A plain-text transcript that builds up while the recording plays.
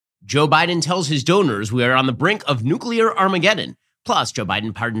Joe Biden tells his donors we are on the brink of nuclear Armageddon. Plus, Joe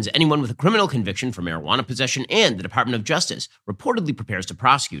Biden pardons anyone with a criminal conviction for marijuana possession, and the Department of Justice reportedly prepares to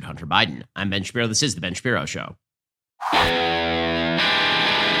prosecute Hunter Biden. I'm Ben Shapiro. This is The Ben Shapiro Show.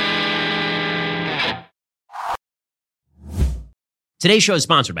 Today's show is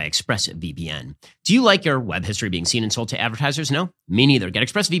sponsored by ExpressVPN. Do you like your web history being seen and sold to advertisers? No? Me neither. Get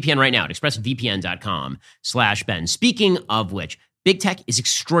ExpressVPN right now at expressvpn.com/Ben. Speaking of which, Big tech is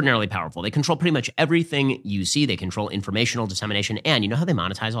extraordinarily powerful. They control pretty much everything you see. They control informational dissemination. And you know how they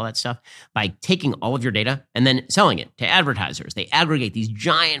monetize all that stuff? By taking all of your data and then selling it to advertisers. They aggregate these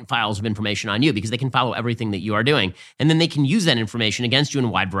giant files of information on you because they can follow everything that you are doing. And then they can use that information against you in a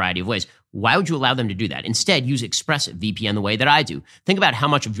wide variety of ways. Why would you allow them to do that? Instead, use ExpressVPN the way that I do. Think about how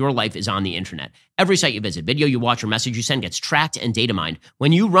much of your life is on the internet. Every site you visit, video you watch, or message you send gets tracked and data mined.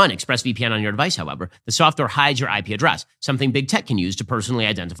 When you run ExpressVPN on your device, however, the software hides your IP address, something big tech can use to personally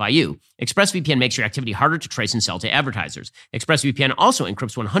identify you. ExpressVPN makes your activity harder to trace and sell to advertisers. ExpressVPN also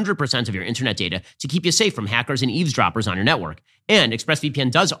encrypts 100% of your internet data to keep you safe from hackers and eavesdroppers on your network. And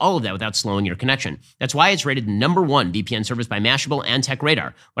ExpressVPN does all of that without slowing your connection. That's why it's rated the #1 VPN service by Mashable and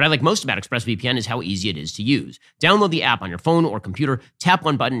TechRadar. What I like most about ExpressVPN is how easy it is to use. Download the app on your phone or computer, tap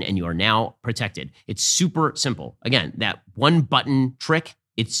one button, and you are now protected. It's super simple. Again, that one button trick,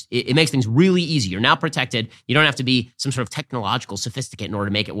 it makes things really easy. You're now protected. You don't have to be some sort of technological sophisticate in order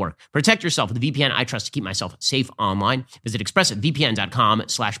to make it work. Protect yourself with the VPN I trust to keep myself safe online. Visit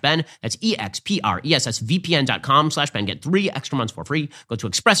expressvpn.com/Ben. That's EXPRESSVPN.com/Ben. Get 3 extra months for free. Go to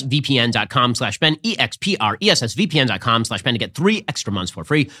expressvpn.com/Ben. EXPRESSVPN.com/Ben to get 3 extra months for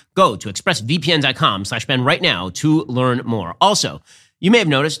free. Go to expressvpn.com/Ben right now to learn more. Also, you may have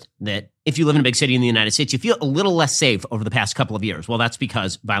noticed that if you live in a big city in the United States, you feel a little less safe over the past couple of years. Well, that's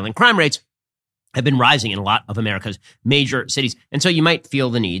because violent crime rates have been rising in a lot of America's major cities. And so you might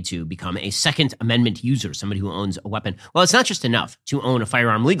feel the need to become a Second Amendment user, somebody who owns a weapon. Well, it's not just enough to own a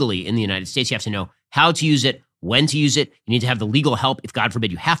firearm legally in the United States. You have to know how to use it, when to use it. You need to have the legal help if, God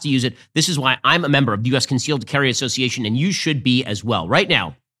forbid, you have to use it. This is why I'm a member of the U.S. Concealed Carry Association, and you should be as well. Right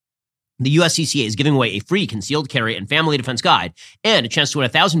now, the USCCA is giving away a free concealed carry and family defense guide and a chance to win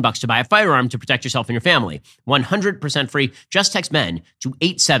 $1,000 to buy a firearm to protect yourself and your family. 100% free. Just text Ben to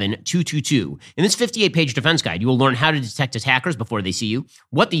 87222. In this 58-page defense guide, you will learn how to detect attackers before they see you,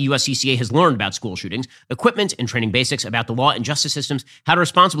 what the USCCA has learned about school shootings, equipment and training basics about the law and justice systems, how to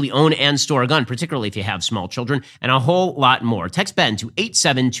responsibly own and store a gun, particularly if you have small children, and a whole lot more. Text Ben to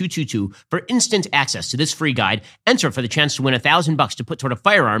 87222 for instant access to this free guide. Enter for the chance to win $1,000 to put toward a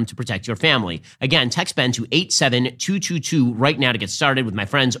firearm to protect your family. Again, text Ben to 87222 right now to get started with my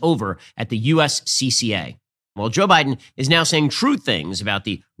friends over at the USCCA. Well, Joe Biden is now saying true things about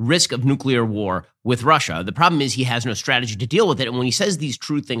the risk of nuclear war with Russia. The problem is he has no strategy to deal with it. And when he says these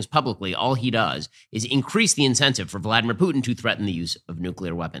true things publicly, all he does is increase the incentive for Vladimir Putin to threaten the use of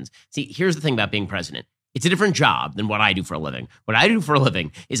nuclear weapons. See, here's the thing about being president. It's a different job than what I do for a living. What I do for a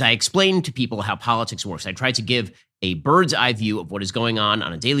living is I explain to people how politics works. I try to give a bird's eye view of what is going on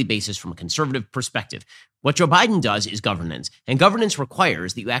a daily basis from a conservative perspective. What Joe Biden does is governance, and governance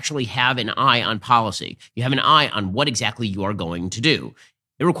requires that you actually have an eye on policy. You have an eye on what exactly you are going to do.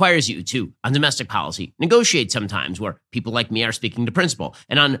 It requires you to, on domestic policy, negotiate sometimes where people like me are speaking to principle.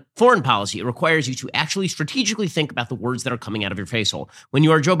 And on foreign policy, it requires you to actually strategically think about the words that are coming out of your face hole. When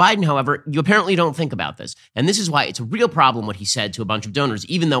you are Joe Biden, however, you apparently don't think about this. And this is why it's a real problem what he said to a bunch of donors,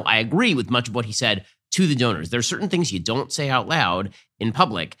 even though I agree with much of what he said to the donors. There are certain things you don't say out loud in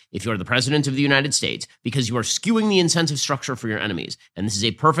public if you're the president of the United States because you are skewing the incentive structure for your enemies. And this is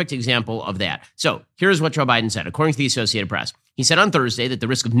a perfect example of that. So here's what Joe Biden said, according to the Associated Press. He said on Thursday that the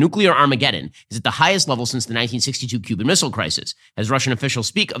risk of nuclear Armageddon is at the highest level since the 1962 Cuban Missile Crisis, as Russian officials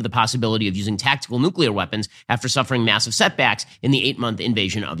speak of the possibility of using tactical nuclear weapons after suffering massive setbacks in the 8-month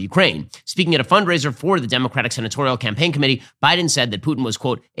invasion of Ukraine. Speaking at a fundraiser for the Democratic Senatorial Campaign Committee, Biden said that Putin was,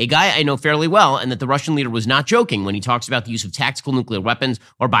 quote, a guy I know fairly well, and that the Russian leader was not joking when he talks about the use of tactical nuclear weapons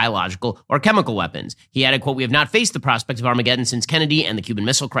or biological or chemical weapons. He added, quote, we have not faced the prospect of Armageddon since Kennedy and the Cuban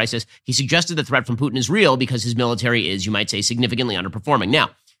Missile Crisis. He suggested the threat from Putin is real because his military is, you might say, significantly underperforming.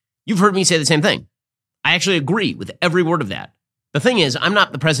 Now, you've heard me say the same thing. I actually agree with every word of that. The thing is, I'm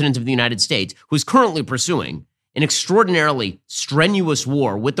not the president of the United States who is currently pursuing an extraordinarily strenuous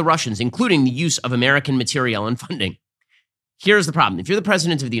war with the Russians, including the use of American material and funding. Here's the problem. If you're the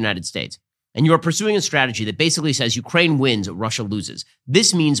president of the United States and you are pursuing a strategy that basically says Ukraine wins, Russia loses,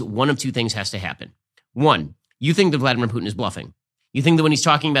 this means one of two things has to happen. One, you think that Vladimir Putin is bluffing. You think that when he's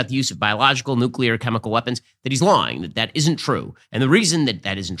talking about the use of biological, nuclear, chemical weapons, that he's lying, that that isn't true. And the reason that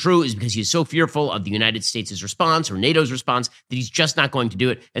that isn't true is because he is so fearful of the United States' response or NATO's response that he's just not going to do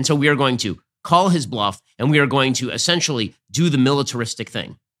it. And so we are going to call his bluff, and we are going to essentially do the militaristic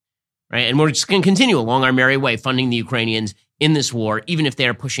thing, right? And we're just going to continue along our merry way, funding the Ukrainians in this war, even if they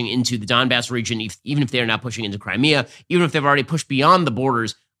are pushing into the Donbass region, even if they are not pushing into Crimea, even if they've already pushed beyond the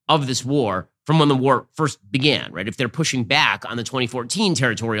borders of this war from when the war first began, right? If they're pushing back on the 2014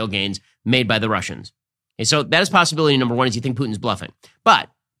 territorial gains made by the Russians. Okay, so that is possibility number one, is you think Putin's bluffing. But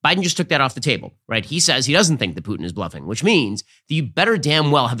Biden just took that off the table, right? He says he doesn't think that Putin is bluffing, which means that you better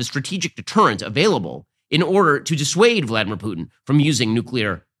damn well have a strategic deterrent available in order to dissuade Vladimir Putin from using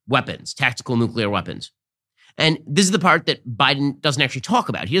nuclear weapons, tactical nuclear weapons. And this is the part that Biden doesn't actually talk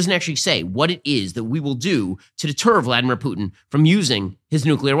about. He doesn't actually say what it is that we will do to deter Vladimir Putin from using his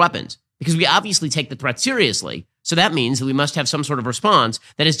nuclear weapons, because we obviously take the threat seriously. So that means that we must have some sort of response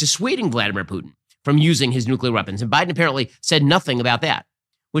that is dissuading Vladimir Putin from using his nuclear weapons. And Biden apparently said nothing about that,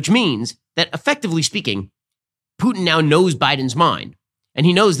 which means that, effectively speaking, Putin now knows Biden's mind, and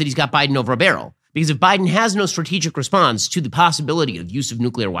he knows that he's got Biden over a barrel. Because if Biden has no strategic response to the possibility of use of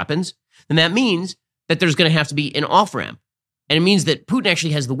nuclear weapons, then that means that there's going to have to be an off-ramp. And it means that Putin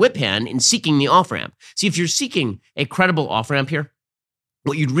actually has the whip hand in seeking the off-ramp. See, if you're seeking a credible off-ramp here,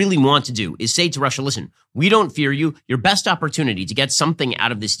 what you'd really want to do is say to Russia, listen, we don't fear you. Your best opportunity to get something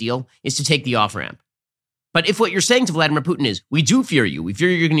out of this deal is to take the off-ramp. But if what you're saying to Vladimir Putin is, we do fear you, we fear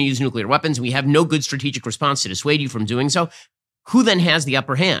you're going to use nuclear weapons, and we have no good strategic response to dissuade you from doing so, who then has the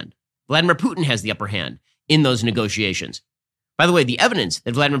upper hand? Vladimir Putin has the upper hand in those negotiations. By the way, the evidence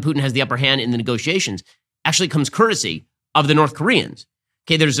that Vladimir Putin has the upper hand in the negotiations actually comes courtesy of the North Koreans.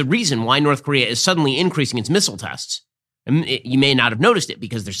 Okay, there's a reason why North Korea is suddenly increasing its missile tests. And you may not have noticed it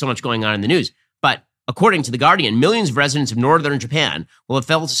because there's so much going on in the news, but according to The Guardian, millions of residents of northern Japan will have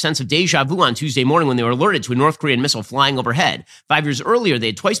felt a sense of deja vu on Tuesday morning when they were alerted to a North Korean missile flying overhead. 5 years earlier, they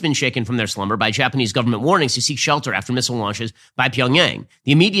had twice been shaken from their slumber by Japanese government warnings to seek shelter after missile launches by Pyongyang.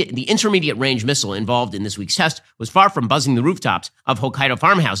 The intermediate range missile involved in this week's test was far from buzzing the rooftops of Hokkaido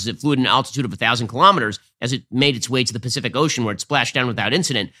farmhouses. It flew at an altitude of 1,000 kilometers as it made its way to the Pacific Ocean, where it splashed down without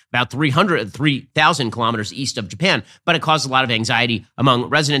incident, about 3,000 kilometers east of Japan. But it caused a lot of anxiety among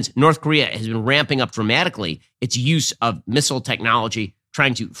residents. North Korea has been ramping up dramatically its use of missile technology,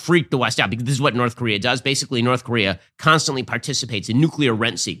 trying to freak the West out, because this is what North Korea does. Basically, North Korea constantly participates in nuclear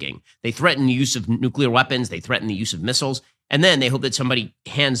rent-seeking. They threaten the use of nuclear weapons. They threaten the use of missiles. And then they hope that somebody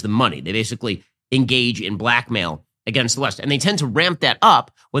hands them money. They basically engage in blackmail against the West. And they tend to ramp that up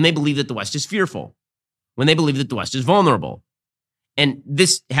when they believe that the West is fearful, when they believe that the West is vulnerable. And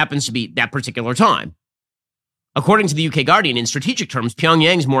this happens to be that particular time. According to the UK Guardian, in strategic terms,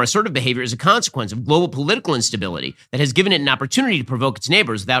 Pyongyang's more assertive behavior is a consequence of global political instability that has given it an opportunity to provoke its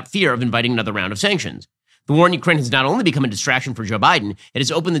neighbors without fear of inviting another round of sanctions. The war in Ukraine has not only become a distraction for Joe Biden, it has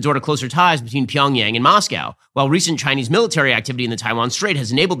opened the door to closer ties between Pyongyang and Moscow, while recent Chinese military activity in the Taiwan Strait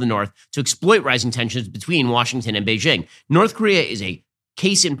has enabled the North to exploit rising tensions between Washington and Beijing. North Korea is a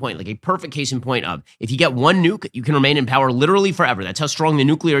case in point, like a perfect case in point of, if you get one nuke, you can remain in power literally forever. That's how strong the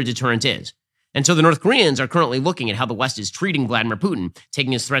nuclear deterrent is. And so the North Koreans are currently looking at how the West is treating Vladimir Putin,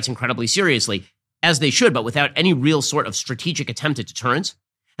 taking his threats incredibly seriously, as they should, but without any real sort of strategic attempt at deterrence.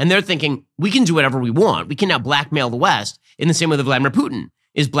 And they're thinking, we can do whatever we want. We can now blackmail the West in the same way that Vladimir Putin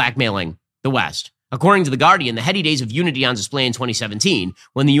is blackmailing the West. According to The Guardian, the heady days of unity on display in 2017,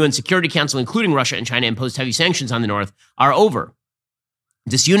 when the UN Security Council, including Russia and China, imposed heavy sanctions on the North, are over.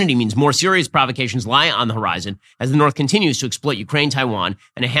 Disunity means more serious provocations lie on the horizon as the North continues to exploit Ukraine, Taiwan,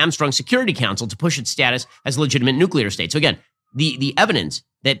 and a hamstrung Security Council to push its status as a legitimate nuclear state. So again, the evidence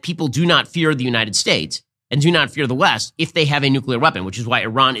that people do not fear the United States and do not fear the West if they have a nuclear weapon, which is why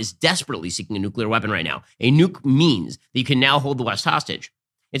Iran is desperately seeking a nuclear weapon right now. A nuke means that you can now hold the West hostage.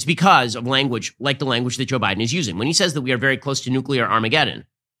 It's because of language like the language that Joe Biden is using when he says that we are very close to nuclear Armageddon.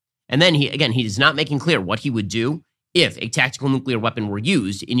 And then he is not making clear what he would do if a tactical nuclear weapon were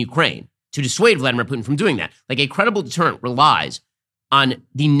used in Ukraine to dissuade Vladimir Putin from doing that. Like, a credible deterrent relies on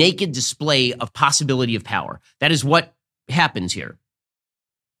the naked display of possibility of power. That is what happens here.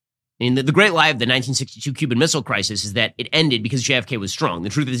 And the great lie of the 1962 Cuban Missile Crisis is that it ended because JFK was strong. The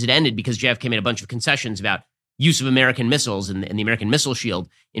truth is it ended because JFK made a bunch of concessions about use of American missiles and the American missile shield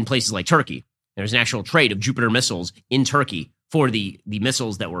in places like Turkey. There's an actual trade of Jupiter missiles in Turkey for the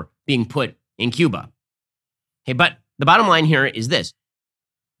missiles that were being put in Cuba. Hey, but the bottom line here is this.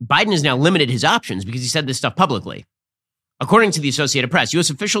 Biden has now limited his options because he said this stuff publicly. According to the Associated Press, U.S.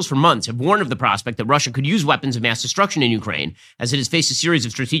 officials for months have warned of the prospect that Russia could use weapons of mass destruction in Ukraine, as it has faced a series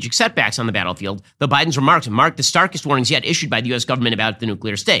of strategic setbacks on the battlefield, though Biden's remarks marked the starkest warnings yet issued by the U.S. government about the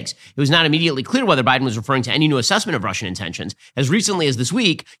nuclear stakes. It was not immediately clear whether Biden was referring to any new assessment of Russian intentions. As recently as this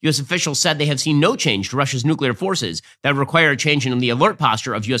week, U.S. officials said they have seen no change to Russia's nuclear forces that would require a change in the alert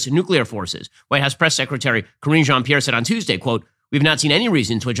posture of U.S. nuclear forces. White House Press Secretary Karine Jean-Pierre said on Tuesday, quote, "We've not seen any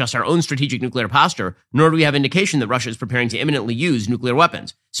reason to adjust our own strategic nuclear posture, nor do we have indication that Russia is preparing to imminently use nuclear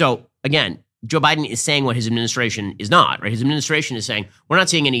weapons." So, again, Joe Biden is saying what his administration is not, right? His administration is saying, we're not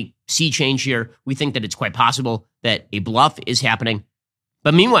seeing any sea change here. We think that it's quite possible that a bluff is happening.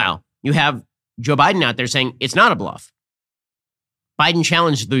 But meanwhile, you have Joe Biden out there saying it's not a bluff. Biden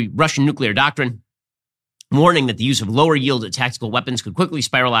challenged the Russian nuclear doctrine, warning that the use of lower-yield tactical weapons could quickly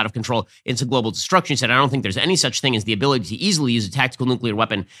spiral out of control into global destruction. He said, "I don't think there's any such thing as the ability to easily use a tactical nuclear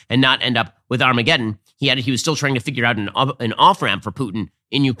weapon and not end up with Armageddon." He added he was still trying to figure out an off-ramp for Putin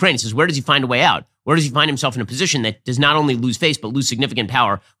in Ukraine. He says, where does he find a way out? Where does he find himself in a position that does not only lose face, but lose significant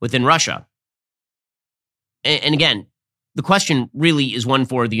power within Russia? And again, the question really is one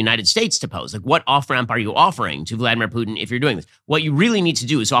for the United States to pose. Like, what off-ramp are you offering to Vladimir Putin if you're doing this? What you really need to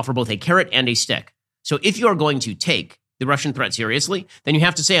do is offer both a carrot and a stick. So if you are going to take the Russian threat seriously, then you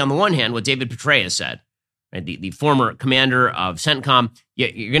have to say, on the one hand, what David Petraeus said, right, the former commander of CENTCOM.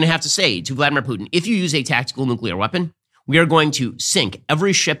 You're going to have to say to Vladimir Putin, if you use a tactical nuclear weapon, we are going to sink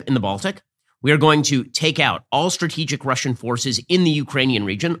every ship in the Baltic. We are going to take out all strategic Russian forces in the Ukrainian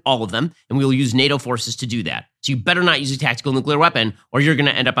region, all of them, and we will use NATO forces to do that. So you better not use a tactical nuclear weapon, or you're going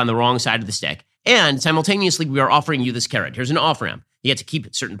to end up on the wrong side of the stick. And simultaneously, we are offering you this carrot. Here's an off-ramp. You get to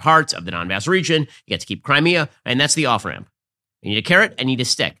keep certain parts of the Donbass region. You get to keep Crimea, and that's the off-ramp. You need a carrot and you need a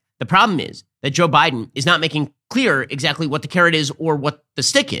stick. The problem is that Joe Biden is not making clear exactly what the carrot is or what the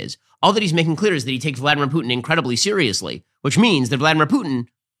stick is. All that he's making clear is that he takes Vladimir Putin incredibly seriously, which means that Vladimir Putin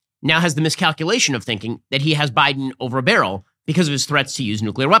now has the miscalculation of thinking that he has Biden over a barrel because of his threats to use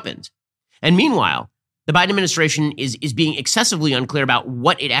nuclear weapons. And meanwhile, the Biden administration is being excessively unclear about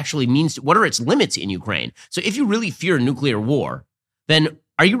what it actually means, what are its limits in Ukraine. So if you really fear nuclear war, then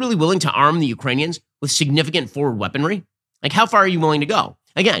are you really willing to arm the Ukrainians with significant forward weaponry? Like, how far are you willing to go?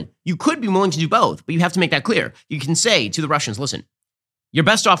 Again, you could be willing to do both, but you have to make that clear. You can say to the Russians, listen, your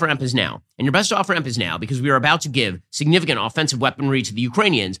best off-ramp is now. And your best off-ramp is now because we are about to give significant offensive weaponry to the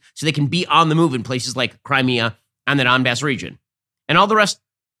Ukrainians so they can be on the move in places like Crimea and the Donbass region. And all the rest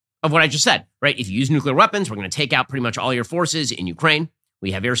of what I just said, right? If you use nuclear weapons, we're going to take out pretty much all your forces in Ukraine.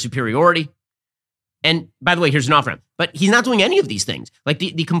 We have air superiority. And by the way, here's an off-ramp. But he's not doing any of these things. Like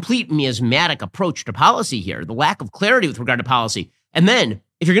the complete miasmatic approach to policy here, the lack of clarity with regard to policy. And then,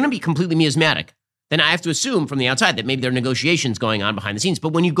 if you're going to be completely miasmatic, then I have to assume from the outside that maybe there are negotiations going on behind the scenes.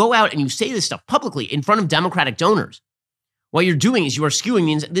 But when you go out and you say this stuff publicly in front of Democratic donors, what you're doing is you are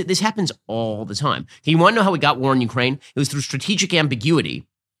skewing the. This happens all the time. Okay, you want to know how we got war in Ukraine? It was through strategic ambiguity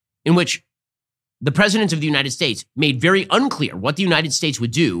in which the president of the United States made very unclear what the United States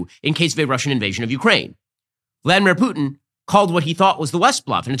would do in case of a Russian invasion of Ukraine. Vladimir Putin called what he thought was the West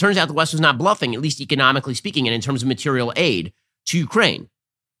bluff. And it turns out the West was not bluffing, at least economically speaking, and in terms of material aid to Ukraine.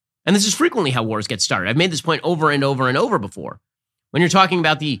 And this is frequently how wars get started. I've made this point over and over and over before. When you're talking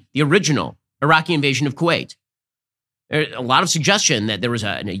about the original Iraqi invasion of Kuwait, there's a lot of suggestion that there was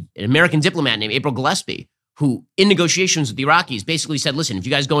an American diplomat named April Gillespie who, in negotiations with the Iraqis, basically said, listen, if you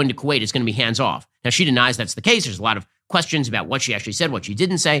guys go into Kuwait, it's going to be hands off. Now, she denies that's the case. There's a lot of questions about what she actually said, what she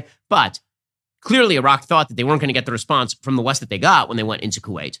didn't say. But clearly, Iraq thought that they weren't going to get the response from the West that they got when they went into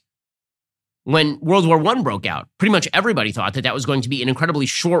Kuwait. When World War I broke out, pretty much everybody thought that that was going to be an incredibly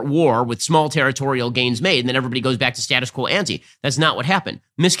short war with small territorial gains made, and then everybody goes back to status quo ante. That's not what happened.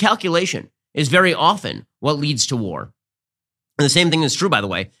 Miscalculation is very often what leads to war. And the same thing is true, by the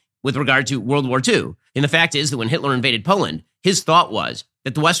way, with regard to World War II. And the fact is that when Hitler invaded Poland, his thought was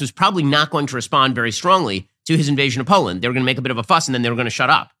that the West was probably not going to respond very strongly to his invasion of Poland. They were going to make a bit of a fuss, and then they were going to shut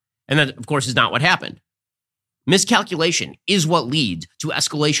up. And that, of course, is not what happened. Miscalculation is what leads to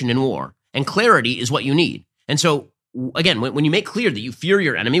escalation in war. And clarity is what you need. And so, again, when you make clear that you fear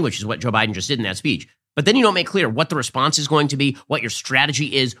your enemy, which is what Joe Biden just did in that speech, but then you don't make clear what the response is going to be, what your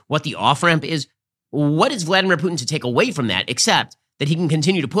strategy is, what the off-ramp is, what is Vladimir Putin to take away from that, except that he can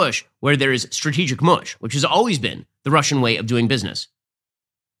continue to push where there is strategic mush, which has always been the Russian way of doing business.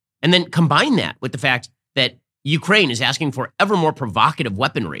 And then combine that with the fact that Ukraine is asking for ever more provocative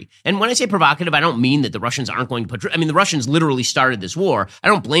weaponry. And when I say provocative, I don't mean that the Russians aren't going to put... I mean, the Russians literally started this war. I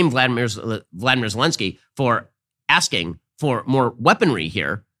don't blame Vladimir Zelensky for asking for more weaponry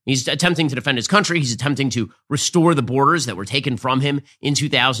here. He's attempting to defend his country. He's attempting to restore the borders that were taken from him in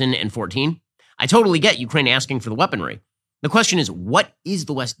 2014. I totally get Ukraine asking for the weaponry. The question is, what is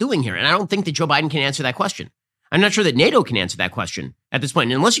the West doing here? And I don't think that Joe Biden can answer that question. I'm not sure that NATO can answer that question at this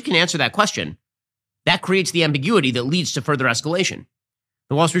point. And unless you can answer that question, that creates the ambiguity that leads to further escalation.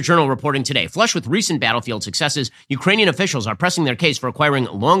 The Wall Street Journal reporting today, flush with recent battlefield successes, Ukrainian officials are pressing their case for acquiring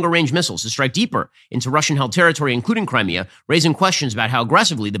longer-range missiles to strike deeper into Russian-held territory, including Crimea, raising questions about how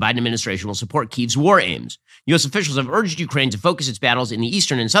aggressively the Biden administration will support Kyiv's war aims. U.S. officials have urged Ukraine to focus its battles in the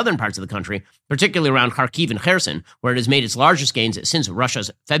eastern and southern parts of the country, particularly around Kharkiv and Kherson, where it has made its largest gains since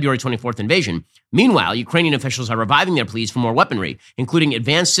Russia's February 24th invasion. Meanwhile, Ukrainian officials are reviving their pleas for more weaponry, including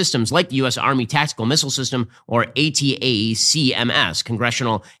advanced systems like the U.S. Army Tactical Missile System, or ATACMS, congressional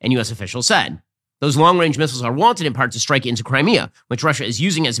and U.S. officials said. Those long-range missiles are wanted in part to strike into Crimea, which Russia is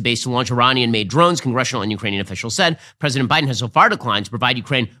using as a base to launch Iranian-made drones, congressional and Ukrainian officials said. President Biden has so far declined to provide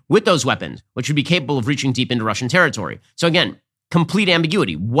Ukraine with those weapons, which would be capable of reaching deep into Russian territory. So again, complete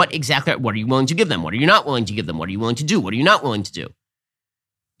ambiguity. What are you willing to give them? What are you not willing to give them? What are you willing to do? What are you not willing to do?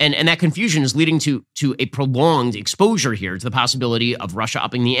 And that confusion is leading to a prolonged exposure here to the possibility of Russia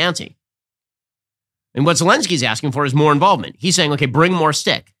upping the ante. And what Zelensky's asking for is more involvement. He's saying, okay, bring more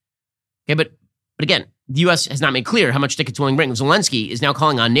stick. Okay, but again, the U.S. has not made clear how much stick it's willing to bring. Zelensky is now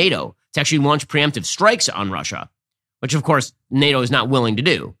calling on NATO to actually launch preemptive strikes on Russia, which, of course, NATO is not willing to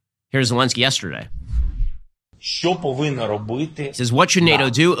do. Here's Zelensky yesterday. He says, what should NATO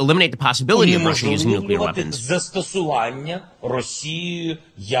do? Eliminate the possibility of Russia using nuclear weapons.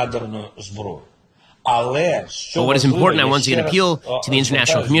 But what is important, I once again appeal to the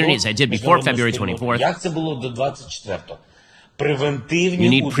international community, as I did before February 24th. You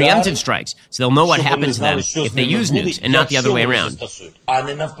need preemptive strikes, so they'll know what happened to them if they use nukes, and not the other way around.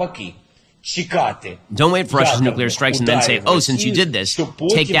 Don't wait for Russia's nuclear strikes and then say, oh, since you did this,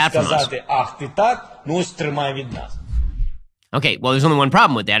 take that from us. Okay, well, there's only one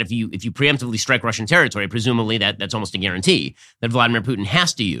problem with that. If you preemptively strike Russian territory, presumably that's almost a guarantee that Vladimir Putin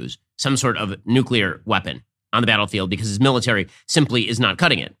has to use some sort of nuclear weapon on the battlefield because his military simply is not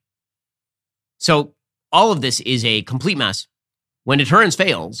cutting it. So all of this is a complete mess. When deterrence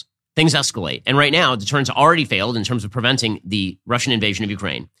fails, things escalate. And right now, deterrence already failed in terms of preventing the Russian invasion of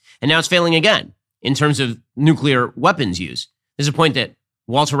Ukraine. And now it's failing again in terms of nuclear weapons use. This is a point that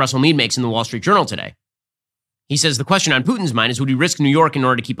Walter Russell Mead makes in the Wall Street Journal today. He says the question on Putin's mind is, would he risk New York in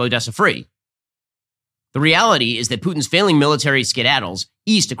order to keep Odessa free? The reality is that Putin's failing military skedaddles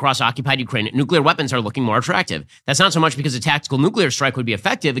east across occupied Ukraine, nuclear weapons are looking more attractive. That's not so much because a tactical nuclear strike would be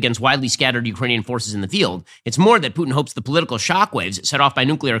effective against widely scattered Ukrainian forces in the field. It's more that Putin hopes the political shockwaves set off by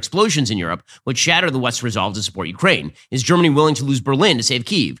nuclear explosions in Europe would shatter the West's resolve to support Ukraine. Is Germany willing to lose Berlin to save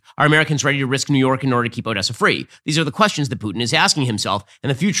Kyiv? Are Americans ready to risk New York in order to keep Odessa free? These are the questions that Putin is asking himself, and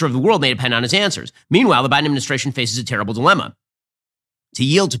the future of the world may depend on his answers. Meanwhile, the Biden administration faces a terrible dilemma. To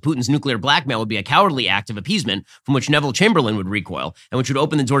yield to Putin's nuclear blackmail would be a cowardly act of appeasement from which Neville Chamberlain would recoil and which would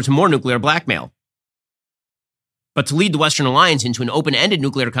open the door to more nuclear blackmail. But to lead the Western alliance into an open-ended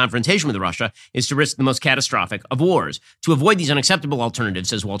nuclear confrontation with Russia is to risk the most catastrophic of wars. To avoid these unacceptable alternatives,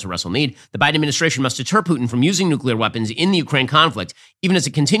 says Walter Russell Mead, the Biden administration must deter Putin from using nuclear weapons in the Ukraine conflict, even as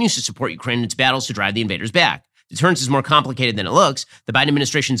it continues to support Ukraine in its battles to drive the invaders back. Deterrence is more complicated than it looks. The Biden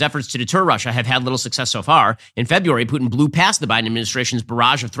administration's efforts to deter Russia have had little success so far. In February, Putin blew past the Biden administration's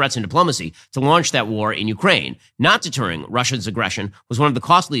barrage of threats and diplomacy to launch that war in Ukraine. Not deterring Russia's aggression was one of the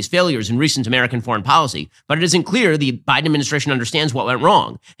costliest failures in recent American foreign policy, but it isn't clear the Biden administration understands what went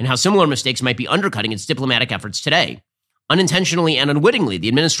wrong and how similar mistakes might be undercutting its diplomatic efforts today. Unintentionally and unwittingly, the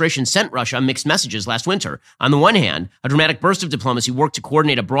administration sent Russia mixed messages last winter. On the one hand, a dramatic burst of diplomacy worked to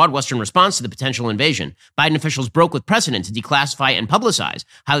coordinate a broad Western response to the potential invasion. Biden officials broke with precedent to declassify and publicize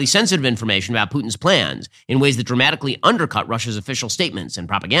highly sensitive information about Putin's plans in ways that dramatically undercut Russia's official statements and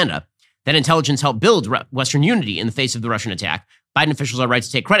propaganda. That intelligence helped build Western unity in the face of the Russian attack. Biden officials are right to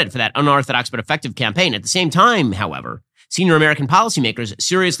take credit for that unorthodox but effective campaign. At the same time, however, senior American policymakers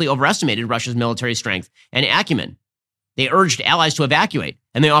seriously overestimated Russia's military strength and acumen. They urged allies to evacuate,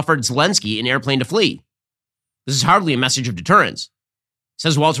 and they offered Zelensky an airplane to flee. This is hardly a message of deterrence.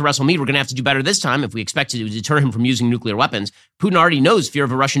 Says Walter Russell Mead, we're going to have to do better this time if we expect to deter him from using nuclear weapons. Putin already knows fear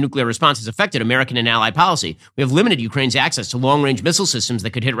of a Russian nuclear response has affected American and allied policy. We have limited Ukraine's access to long-range missile systems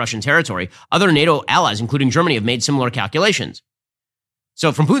that could hit Russian territory. Other NATO allies, including Germany, have made similar calculations.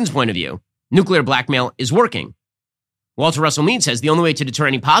 So from Putin's point of view, nuclear blackmail is working. Walter Russell Mead says the only way to deter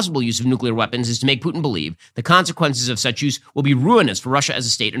any possible use of nuclear weapons is to make Putin believe the consequences of such use will be ruinous for Russia as a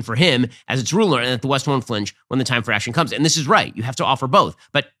state and for him as its ruler, and that the West won't flinch when the time for action comes. And this is right. You have to offer both.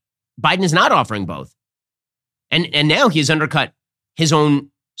 But Biden is not offering both. And now he has undercut his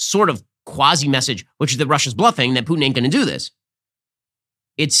own sort of quasi-message, which is that Russia's bluffing, that Putin ain't going to do this.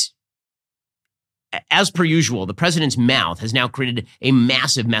 It's as per usual, the president's mouth has now created a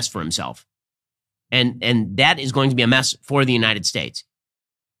massive mess for himself. And that is going to be a mess for the United States.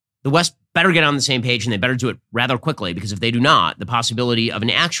 The West better get on the same page, and they better do it rather quickly, because if they do not, the possibility of an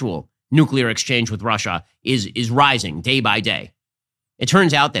actual nuclear exchange with Russia is rising day by day. It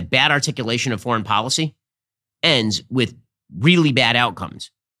turns out that bad articulation of foreign policy ends with really bad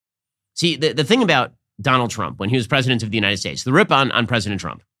outcomes. See, the thing about Donald Trump, when he was president of the United States, the rip on President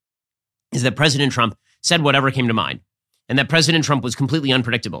Trump, is that President Trump said whatever came to mind, and that President Trump was completely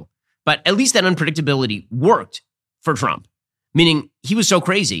unpredictable. But at least that unpredictability worked for Trump, meaning he was so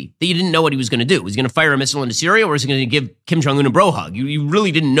crazy that you didn't know what he was going to do. Was he going to fire a missile into Syria, or was he going to give Kim Jong-un a bro hug? You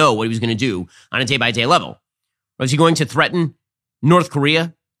really didn't know what he was going to do on a day-by-day level. Was he going to threaten North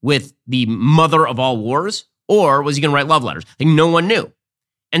Korea with the mother of all wars, or was he going to write love letters? Like, no one knew.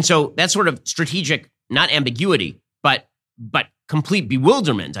 And so that sort of strategic, not ambiguity, but complete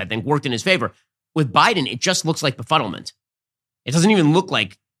bewilderment, I think, worked in his favor. With Biden, it just looks like befuddlement. It doesn't even look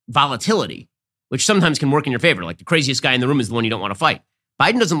like volatility, which sometimes can work in your favor. Like, the craziest guy in the room is the one you don't want to fight.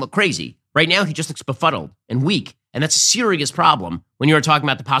 Biden doesn't look crazy. Right now, he just looks befuddled and weak. And that's a serious problem when you are talking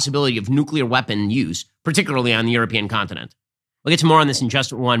about the possibility of nuclear weapon use, particularly on the European continent. We'll get to more on this in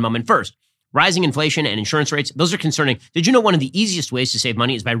just one moment. First, rising inflation and insurance rates, those are concerning. Did you know one of the easiest ways to save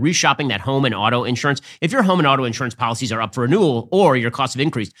money is by reshopping that home and auto insurance? If your home and auto insurance policies are up for renewal or your costs have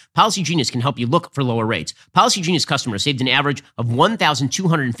increased, Policy Genius can help you look for lower rates. Policy Genius customers saved an average of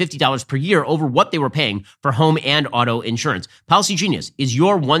 $1,250 per year over what they were paying for home and auto insurance. Policy Genius is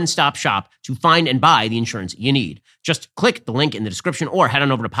your one-stop shop to find and buy the insurance you need. Just click the link in the description or head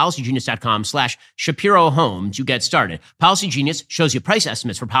on over to policygenius.com/ShapiroHome to get started. Policy Genius shows you price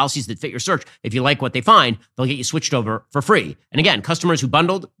estimates for policies that fit your search. If you like what they find, they'll get you switched over for free. And again, customers who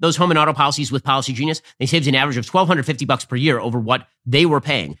bundled those home and auto policies with Policy Genius, they saved an average of $1,250 per year over what they were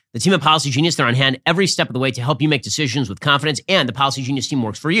paying. The team at Policy Genius, they're on hand every step of the way to help you make decisions with confidence, and the Policy Genius team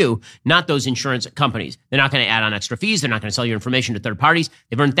works for you, not those insurance companies. They're not going to add on extra fees. They're not going to sell your information to third parties.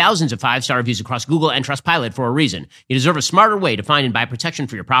 They've earned thousands of 5-star reviews across Google and Trustpilot for a reason. You deserve a smarter way to find and buy protection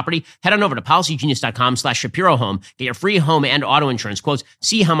for your property. Head on over to policygenius.com/ShapiroHome. Get your free home and auto insurance quotes.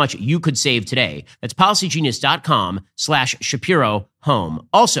 See how much you could save today. That's policygenius.com/ShapiroHome.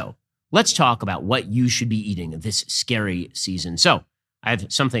 Also, let's talk about what you should be eating this scary season. So, I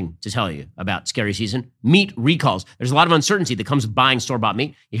have something to tell you about scary season. Meat recalls. There's a lot of uncertainty that comes with buying store-bought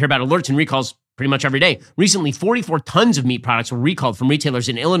meat. You hear about alerts and recalls pretty much every day. Recently, 44 tons of meat products were recalled from retailers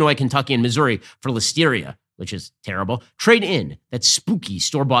in Illinois, Kentucky, and Missouri for listeria, which is terrible. Trade in that spooky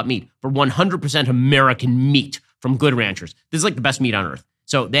store-bought meat for 100% American meat from Good Ranchers. This is like the best meat on earth.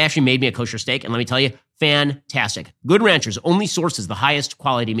 So they actually made me a kosher steak, and let me tell you, fantastic. Good Ranchers only sources the highest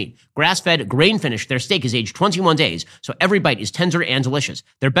quality meat. Grass-fed, grain-finished, their steak is aged 21 days, so every bite is tender and delicious.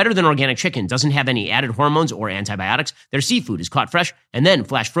 They're better than organic chicken, doesn't have any added hormones or antibiotics. Their seafood is caught fresh and then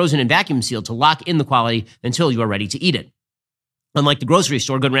flash frozen and vacuum sealed to lock in the quality until you are ready to eat it. Unlike the grocery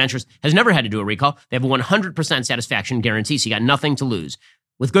store, Good Ranchers has never had to do a recall. They have a 100% satisfaction guarantee, so you got nothing to lose.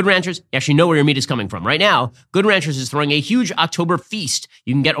 With Good Ranchers, you actually know where your meat is coming from. Right now, Good Ranchers is throwing a huge October feast.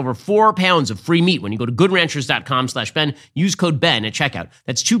 You can get over 4 pounds of free meat when you go to goodranchers.com/Ben. Use code Ben at checkout.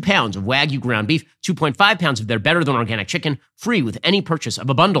 That's 2 pounds of Wagyu ground beef, 2.5 pounds of their better than organic chicken, free with any purchase of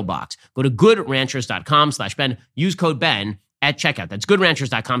a bundle box. Go to goodranchers.com/Ben. Use code Ben at checkout. That's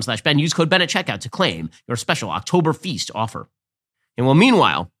goodranchers.com/Ben. Use code Ben at checkout to claim your special October feast offer. And well,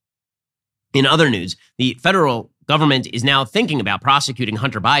 meanwhile, in other news, the federal government is now thinking about prosecuting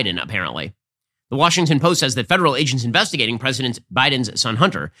Hunter Biden, apparently. The Washington Post says that federal agents investigating President Biden's son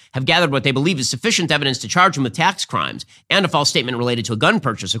Hunter have gathered what they believe is sufficient evidence to charge him with tax crimes and a false statement related to a gun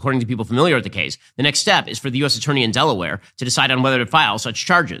purchase, according to people familiar with the case. The next step is for the U.S. Attorney in Delaware to decide on whether to file such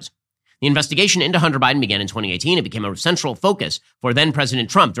charges. The investigation into Hunter Biden began in 2018. It became a central focus for then-President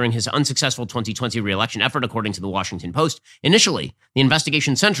Trump during his unsuccessful 2020 re-election effort, according to the Washington Post. Initially, the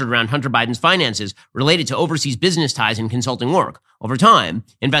investigation centered around Hunter Biden's finances related to overseas business ties and consulting work. Over time,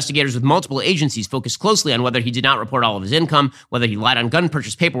 investigators with multiple agencies focused closely on whether he did not report all of his income, whether he lied on gun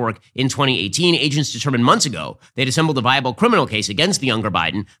purchase paperwork. In 2018, agents determined months ago they'd assembled a viable criminal case against the younger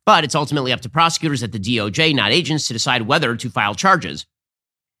Biden, but it's ultimately up to prosecutors at the DOJ, not agents, to decide whether to file charges.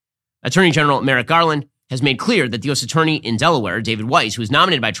 Attorney General Merrick Garland has made clear that the U.S. Attorney in Delaware, David Weiss, who was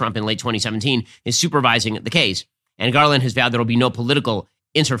nominated by Trump in late 2017, is supervising the case. And Garland has vowed there will be no political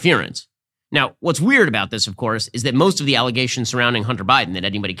interference. Now, what's weird about this, of course, is that most of the allegations surrounding Hunter Biden that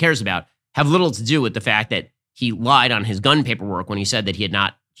anybody cares about have little to do with the fact that he lied on his gun paperwork when he said that he had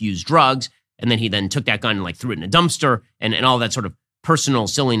not used drugs, and then he then took that gun and threw it in a dumpster and all that sort of personal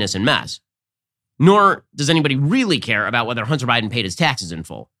silliness and mess. Nor does anybody really care about whether Hunter Biden paid his taxes in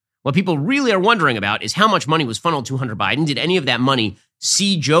full. What people really are wondering about is how much money was funneled to Hunter Biden. Did any of that money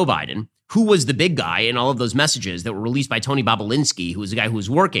see Joe Biden, who was the big guy in all of those messages that were released by Tony Bobolinsky, who was the guy who was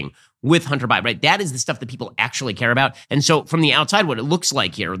working with Hunter Biden, right? That is the stuff that people actually care about. And so from the outside, what it looks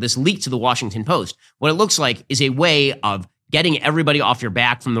like here, this leak to the Washington Post, what it looks like is a way of getting everybody off your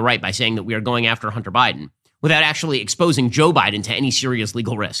back from the right by saying that we are going after Hunter Biden without actually exposing Joe Biden to any serious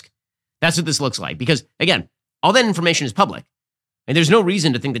legal risk. That's what this looks like. Because, again, all that information is public. And there's no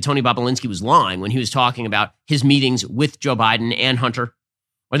reason to think that Tony Bobolinsky was lying when he was talking about his meetings with Joe Biden and Hunter,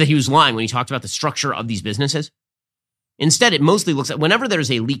 or that he was lying when he talked about the structure of these businesses. Instead, it mostly looks like whenever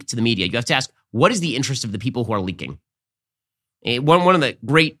there's a leak to the media, you have to ask, what is the interest of the people who are leaking? One of the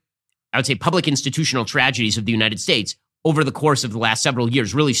great, I would say, public institutional tragedies of the United States over the course of the last several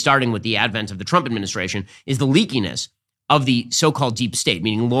years, really starting with the advent of the Trump administration, is the leakiness of the so-called deep state,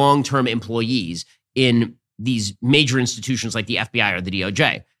 meaning long-term employees in these major institutions like the FBI or the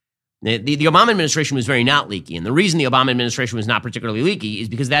DOJ. The Obama administration was very not leaky. And the reason the Obama administration was not particularly leaky is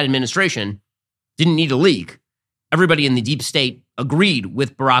because that administration didn't need a leak. Everybody in the deep state agreed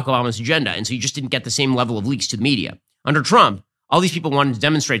with Barack Obama's agenda. And so you just didn't get the same level of leaks to the media. Under Trump, all these people wanted to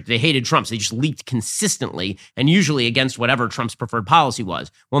demonstrate that they hated Trump. So they just leaked consistently and usually against whatever Trump's preferred policy was.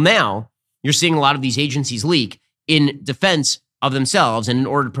 Well, now you're seeing a lot of these agencies leak in defense of themselves and in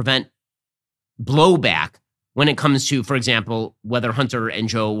order to prevent blowback when it comes to, for example, whether Hunter and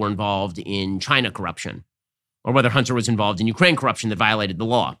Joe were involved in China corruption or whether Hunter was involved in Ukraine corruption that violated the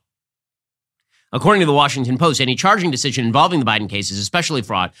law. According to the Washington Post, any charging decision involving the Biden case is especially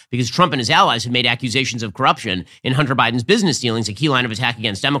fraught because Trump and his allies have made accusations of corruption in Hunter Biden's business dealings a key line of attack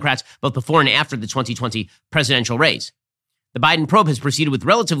against Democrats both before and after the 2020 presidential race. The Biden probe has proceeded with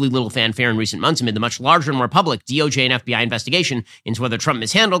relatively little fanfare in recent months amid the much larger and more public DOJ and FBI investigation into whether Trump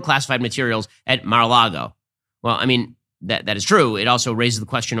mishandled classified materials at Mar-a-Lago. Well, I mean, that is true. It also raises the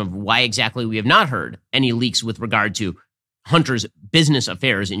question of why exactly we have not heard any leaks with regard to Hunter's business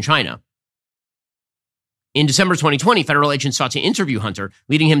affairs in China. In December 2020, federal agents sought to interview Hunter,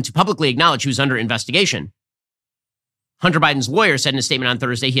 leading him to publicly acknowledge he was under investigation. Hunter Biden's lawyer said in a statement on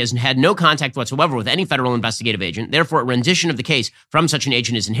Thursday he has had no contact whatsoever with any federal investigative agent. Therefore, a rendition of the case from such an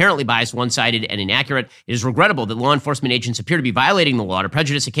agent is inherently biased, one-sided, and inaccurate. It is regrettable that law enforcement agents appear to be violating the law to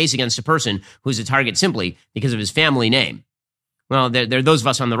prejudice a case against a person who is a target simply because of his family name. Well, there are those of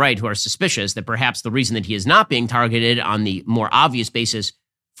us on the right who are suspicious that perhaps the reason that he is not being targeted on the more obvious basis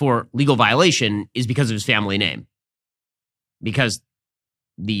for legal violation is because of his family name. Because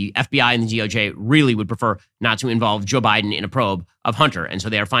the FBI and the DOJ really would prefer not to involve Joe Biden in a probe of Hunter. And so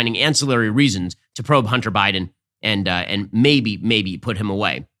they are finding ancillary reasons to probe Hunter Biden and maybe put him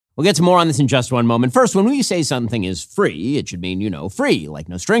away. We'll get to more on this in just one moment. First, when we say something is free, it should mean, free, like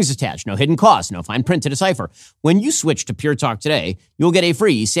no strings attached, no hidden costs, no fine print to decipher. When you switch to Pure Talk today, you'll get a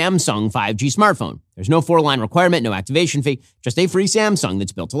free Samsung 5G smartphone. There's no 4-line requirement, no activation fee, just a free Samsung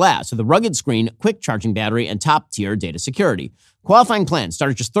that's built to last with a rugged screen, quick charging battery, and top-tier data security. Qualifying plans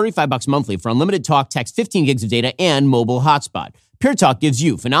start at just $35 monthly for unlimited talk, text, 15 gigs of data, and mobile hotspot. Pure Talk gives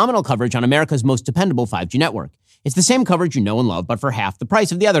you phenomenal coverage on America's most dependable 5G network. It's the same coverage you know and love, but for half the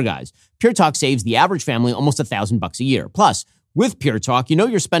price of the other guys. Pure Talk saves the average family almost $1,000 a year. Plus, with Pure Talk, you know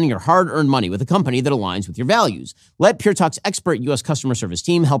you're spending your hard-earned money with a company that aligns with your values. Let Pure Talk's expert U.S. customer service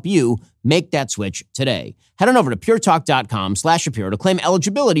team help you make that switch today. Head on over to puretalk.com/Shapiro to claim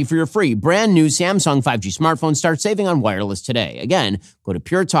eligibility for your free brand new Samsung 5G smartphone. Start saving on wireless today. Again, go to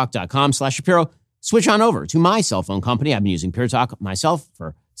puretalk.com/Shapiro. Switch on over to my cell phone company. I've been using Pure Talk myself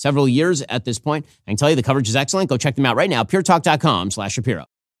for several years at this point. I can tell you the coverage is excellent. Go check them out right now, puretalk.com/Shapiro.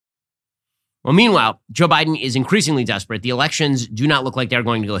 Well, meanwhile, Joe Biden is increasingly desperate. The elections do not look like they're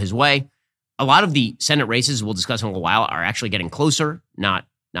going to go his way. A lot of the Senate races we'll discuss in a little while are actually getting closer, not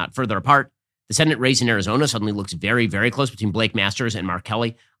further apart. The Senate race in Arizona suddenly looks very, very close between Blake Masters and Mark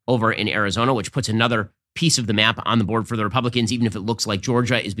Kelly over in Arizona, which puts another piece of the map on the board for the Republicans, even if it looks like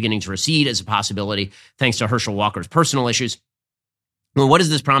Georgia is beginning to recede as a possibility, thanks to Herschel Walker's personal issues. Well, what has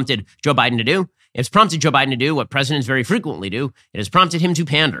this prompted Joe Biden to do? It's prompted Joe Biden to do what presidents very frequently do. It has prompted him to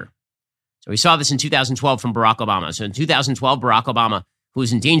pander. So we saw this in 2012 from Barack Obama. So in 2012, Barack Obama, who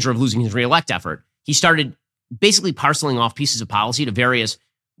was in danger of losing his reelect effort, he started basically parceling off pieces of policy to various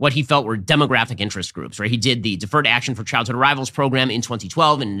what he felt were demographic interest groups, right? He did the Deferred Action for Childhood Arrivals program in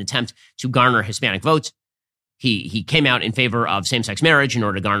 2012 in an attempt to garner Hispanic votes. He came out in favor of same-sex marriage in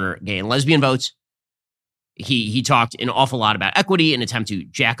order to garner gay and lesbian votes. He talked an awful lot about equity in an attempt to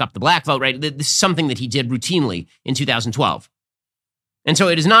jack up the black vote, right? This is something that he did routinely in 2012. And so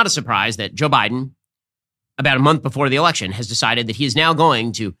it is not a surprise that Joe Biden, about a month before the election, has decided that he is now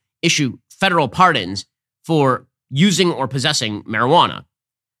going to issue federal pardons for using or possessing marijuana.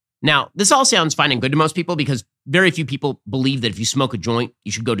 Now, this all sounds fine and good to most people because very few people believe that if you smoke a joint,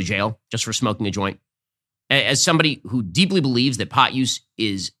 you should go to jail just for smoking a joint. As somebody who deeply believes that pot use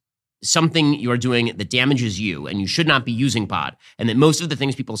is something you are doing that damages you and you should not be using pot, and that most of the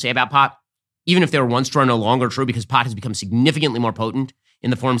things people say about pot, even if they were once true, are no longer true because pot has become significantly more potent in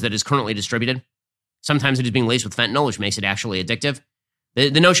the forms that is currently distributed. Sometimes it is being laced with fentanyl, which makes it actually addictive.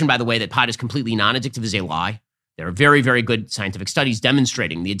 The notion, by the way, that pot is completely non-addictive is a lie. There are very, very good scientific studies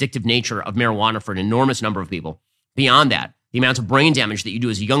demonstrating the addictive nature of marijuana for an enormous number of people. Beyond that, the amount of brain damage that you do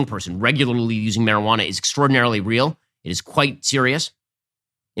as a young person regularly using marijuana is extraordinarily real. It is quite serious.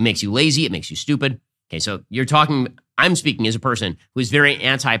 It makes you lazy. It makes you stupid. Okay, so I'm speaking as a person who is very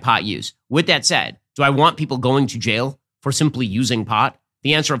anti-pot use. With that said, do I want people going to jail for simply using pot?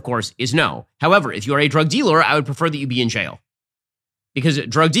 The answer, of course, is no. However, if you are a drug dealer, I would prefer that you be in jail. Because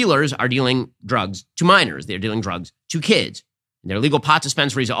drug dealers are dealing drugs to minors. They're dealing drugs to kids. There are legal pot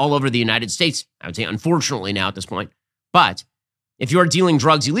dispensaries all over the United States. I would say, unfortunately, now at this point. But if you are dealing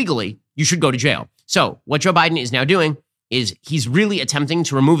drugs illegally, you should go to jail. So what Joe Biden is now doing is he's really attempting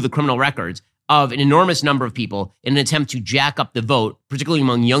to remove the criminal records of an enormous number of people in an attempt to jack up the vote, particularly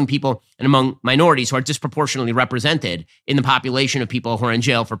among young people and among minorities who are disproportionately represented in the population of people who are in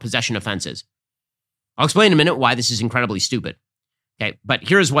jail for possession offenses. I'll explain in a minute why this is incredibly stupid. Okay, but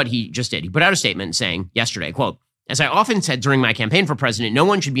here's what he just did. He put out a statement saying yesterday, quote, "As I often said during my campaign for president, no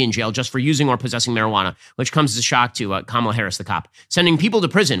one should be in jail just for using or possessing marijuana, which comes as a shock to Kamala Harris, the cop. Sending people to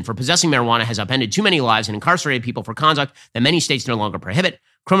prison for possessing marijuana has upended too many lives and incarcerated people for conduct that many states no longer prohibit.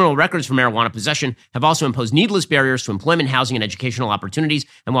 Criminal records for marijuana possession have also imposed needless barriers to employment, housing, and educational opportunities.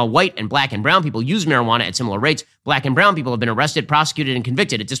 And while white and black and brown people use marijuana at similar rates, black and brown people have been arrested, prosecuted, and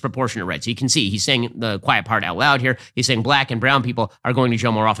convicted at disproportionate rates." So you can see he's saying the quiet part out loud here. He's saying black and brown people are going to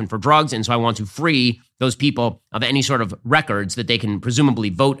jail more often for drugs. And so I want to free those people of any sort of records that they can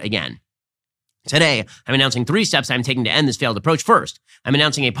presumably vote again. Today, I'm announcing 3 steps I'm taking to end this failed approach. First, I'm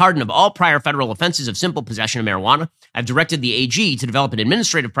announcing a pardon of all prior federal offenses of simple possession of marijuana. I've directed the AG to develop an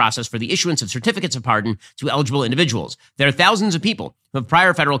administrative process for the issuance of certificates of pardon to eligible individuals. There are thousands of people who have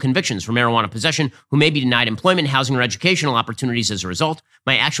prior federal convictions for marijuana possession who may be denied employment, housing, or educational opportunities as a result.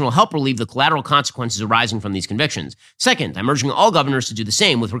 My action will help relieve the collateral consequences arising from these convictions. Second, I'm urging all governors to do the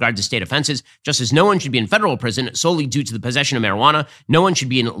same with regard to state offenses. Just as no one should be in federal prison solely due to the possession of marijuana, no one should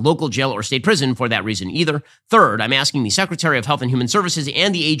be in local jail or state prison for that reason either. Third, I'm asking the Secretary of Health and Human Services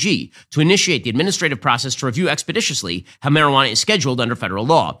and the AG to initiate the administrative process to review expeditiously how marijuana is scheduled under federal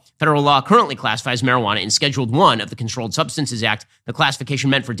law. Federal law currently classifies marijuana in Scheduled 1 of the Controlled Substances Act, the classification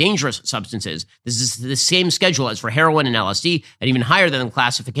meant for dangerous substances. This is the same schedule as for heroin and LSD, and even higher than the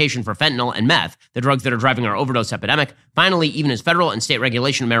classification for fentanyl and meth, the drugs that are driving our overdose epidemic. Finally, even as federal and state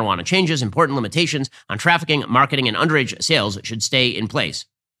regulation of marijuana changes, important limitations on trafficking, marketing, and underage sales should stay in place.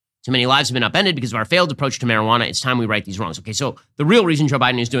 Too many lives have been upended because of our failed approach to marijuana. It's time we right these wrongs. Okay, so the real reason Joe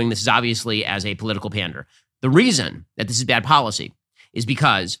Biden is doing this is obviously as a political pander. The reason that this is bad policy is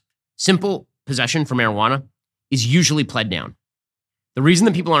because simple possession for marijuana is usually pled down. The reason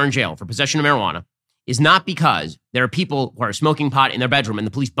that people are in jail for possession of marijuana is not because there are people who are smoking pot in their bedroom and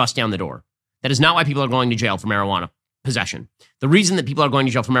the police bust down the door. That is not why people are going to jail for marijuana possession. The reason that people are going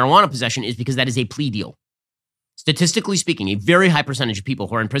to jail for marijuana possession is because that is a plea deal. Statistically speaking, a very high percentage of people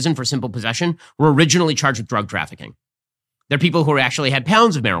who are in prison for simple possession were originally charged with drug trafficking. They're people who actually had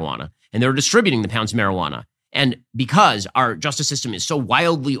pounds of marijuana, and they're distributing the pounds of marijuana. And because our justice system is so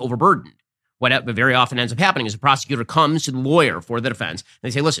wildly overburdened, what very often ends up happening is a prosecutor comes to the lawyer for the defense,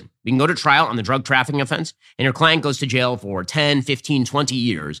 and they say, listen, we can go to trial on the drug trafficking offense, and your client goes to jail for 10, 15, 20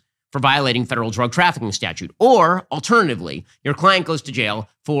 years for violating federal drug trafficking statute. Or, alternatively, your client goes to jail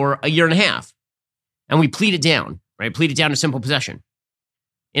for a year and a half. And we plead it down, right? Plead it down to simple possession.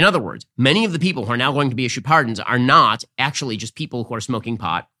 In other words, many of the people who are now going to be issued pardons are not actually just people who are smoking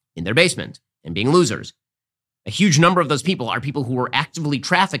pot in their basement and being losers. A huge number of those people are people who were actively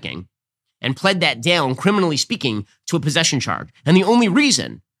trafficking and pled that down, criminally speaking, to a possession charge. And the only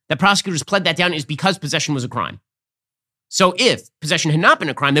reason that prosecutors pled that down is because possession was a crime. So if possession had not been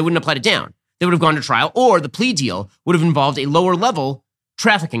a crime, they wouldn't have pled it down. They would have gone to trial, or the plea deal would have involved a lower level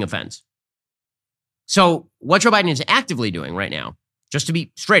trafficking offense. So what Joe Biden is actively doing right now, just to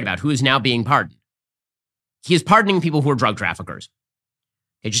be straight about who is now being pardoned, he is pardoning people who are drug traffickers.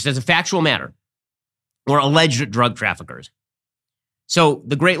 Okay, just as a factual matter, or alleged drug traffickers. So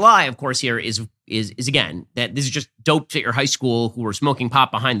the great lie, of course, here is again, that this is just dopes at your high school who were smoking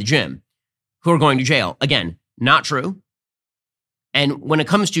pot behind the gym, who are going to jail. Again, not true. And when it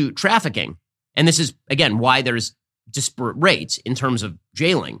comes to trafficking, and this is, again, why there's disparate rates in terms of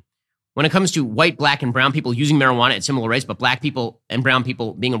jailing, when it comes to white, black, and brown people using marijuana at similar rates, but black people and brown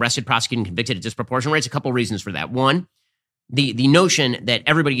people being arrested, prosecuted, and convicted at disproportionate rates, a couple reasons for that. One, the notion that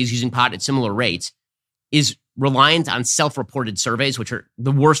everybody is using pot at similar rates is reliant on self-reported surveys, which are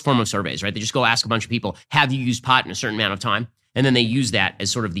the worst form of surveys, right? They just go ask a bunch of people, have you used pot in a certain amount of time? And then they use that as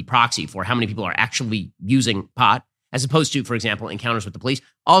sort of the proxy for how many people are actually using pot, as opposed to, for example, encounters with the police.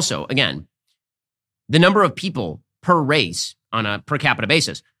 Also, again, the number of people per race on a per capita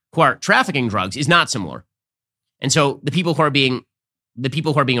basis who are trafficking drugs is not similar. And so the people who are being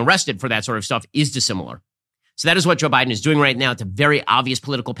arrested for that sort of stuff is dissimilar. So that is what Joe Biden is doing right now. It's a very obvious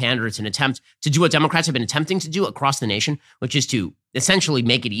political pander. It's an attempt to do what Democrats have been attempting to do across the nation, which is to essentially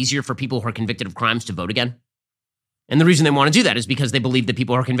make it easier for people who are convicted of crimes to vote again. And the reason they want to do that is because they believe that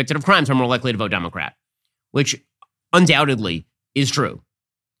people who are convicted of crimes are more likely to vote Democrat, which undoubtedly is true.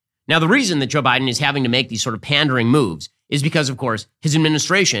 Now, the reason that Joe Biden is having to make these sort of pandering moves is because, of course, his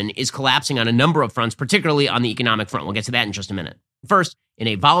administration is collapsing on a number of fronts, particularly on the economic front. We'll get to that in just a minute. First, in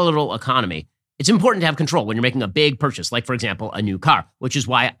a volatile economy, it's important to have control when you're making a big purchase, like, for example, a new car, which is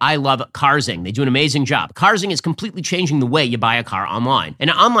why I love Carzing. They do an amazing job. Carzing is completely changing the way you buy a car online. An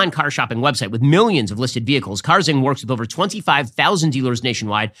online car shopping website with millions of listed vehicles, Carzing works with over 25,000 dealers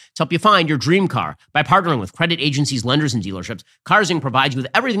nationwide to help you find your dream car. By partnering with credit agencies, lenders, and dealerships, Carzing provides you with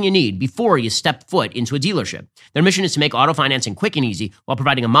everything you need before you step foot into a dealership. Their mission is to make auto financing quick and easy while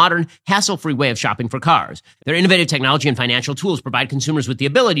providing a modern, hassle-free way of shopping for cars. Their innovative technology and financial tools provide consumers with the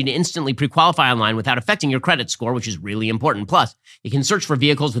ability to instantly pre-qualify online without affecting your credit score, which is really important. Plus, you can search for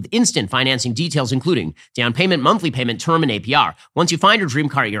vehicles with instant financing details, including down payment, monthly payment, term, and APR. Once you find your dream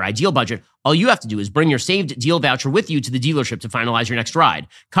car at your ideal budget, all you have to do is bring your saved deal voucher with you to the dealership to finalize your next ride.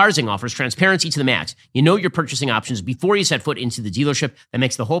 Carzing offers transparency to the max. You know your purchasing options before you set foot into the dealership. That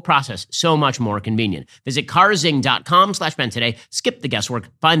makes the whole process so much more convenient. Visit carzing.com/Ben today. Skip the guesswork.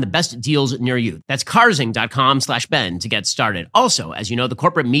 Find the best deals near you. That's carzing.com/Ben to get started. Also, as you know, the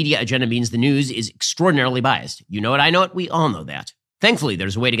corporate media agenda means the news is extraordinarily biased. You know it, I know it, we all know that. Thankfully,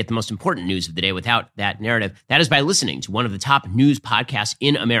 there's a way to get the most important news of the day without that narrative. That is by listening to one of the top news podcasts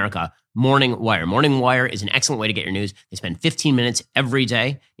in America, Morning Wire. Morning Wire is an excellent way to get your news. They spend 15 minutes every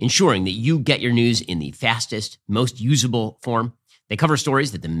day ensuring that you get your news in the fastest, most usable form. They cover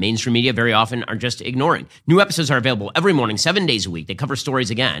stories that the mainstream media very often are just ignoring. New episodes are available every morning, 7 days a week. They cover stories,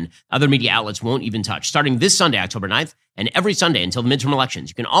 again, other media outlets won't even touch, starting this Sunday, October 9th, and every Sunday until the midterm elections.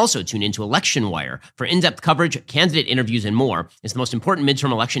 You can also tune into Election Wire for in-depth coverage, candidate interviews, and more. It's the most important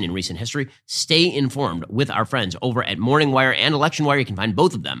midterm election in recent history. Stay informed with our friends over at Morning Wire and Election Wire. You can find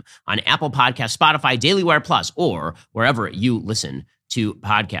both of them on Apple Podcasts, Spotify, Daily Wire Plus, or wherever you listen to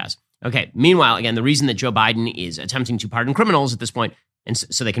podcasts. Okay, meanwhile, again, the reason that Joe Biden is attempting to pardon criminals at this point, and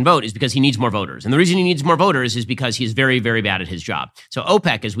so they can vote, is because he needs more voters. And the reason he needs more voters is because he is very, very bad at his job. So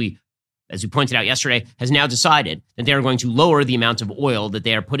OPEC, as we pointed out yesterday, has now decided that they are going to lower the amount of oil that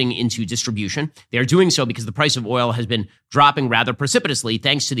they are putting into distribution. They are doing so because the price of oil has been dropping rather precipitously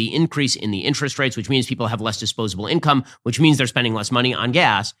thanks to the increase in the interest rates, which means people have less disposable income, which means they're spending less money on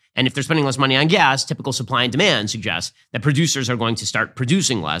gas. And if they're spending less money on gas, typical supply and demand suggests that producers are going to start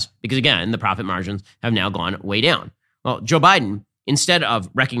producing less because, again, the profit margins have now gone way down. Well, Joe Biden, instead of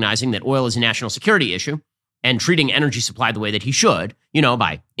recognizing that oil is a national security issue and treating energy supply the way that he should,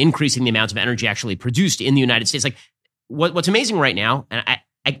 by increasing the amount of energy actually produced in the United States. Like what's amazing right now, and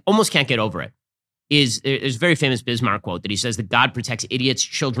I almost can't get over it, is there's a very famous Bismarck quote that he says that God protects idiots,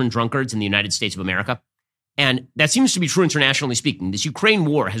 children, drunkards in the United States of America. And that seems to be true internationally speaking. This Ukraine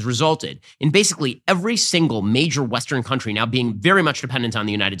war has resulted in basically every single major Western country now being very much dependent on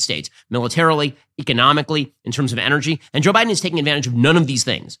the United States, militarily, economically, in terms of energy. And Joe Biden is taking advantage of none of these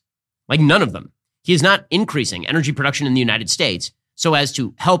things, like none of them. He is not increasing energy production in the United States so as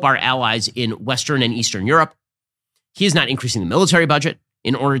to help our allies in Western and Eastern Europe. He is not increasing the military budget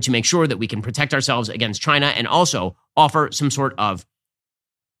in order to make sure that we can protect ourselves against China and also offer some sort of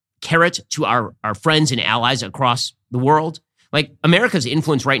carrot to our friends and allies across the world. Like America's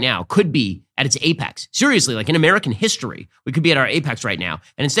influence right now could be at its apex. Seriously, like in American history, we could be at our apex right now.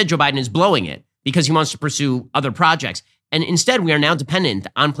 And instead, Joe Biden is blowing it because he wants to pursue other projects. And instead, we are now dependent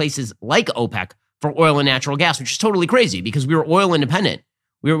on places like OPEC for oil and natural gas, which is totally crazy because we were oil independent.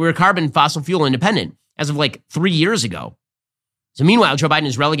 We were carbon fossil fuel independent as of like 3 years ago. So meanwhile, Joe Biden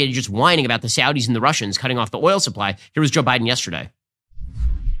is relegated just whining about the Saudis and the Russians cutting off the oil supply. Here was Joe Biden yesterday.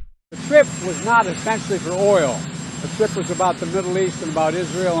 The trip was not essentially for oil. The trip was about the Middle East and about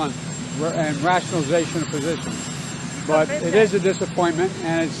Israel and rationalization of positions. But it is a disappointment,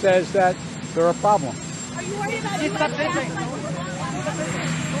 and it says that there are problems. Are you worried about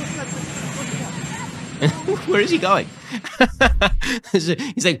Where is he going?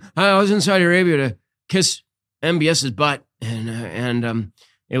 He's like, I was in Saudi Arabia to kiss MBS's butt, and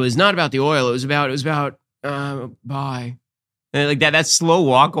it was not about the oil. It was about bye. And like that slow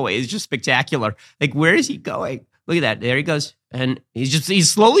walk away is just spectacular. Like, where is he going? Look at that. There he goes. And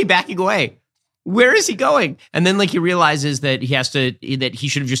he's slowly backing away. Where is he going? And then like he realizes that he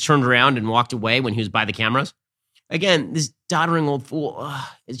should have just turned around and walked away when he was by the cameras. Again, this doddering old fool.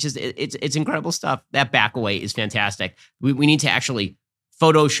 It's incredible stuff. That back away is fantastic. We need to actually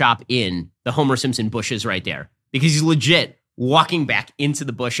Photoshop in the Homer Simpson bushes right there, because he's legit walking back into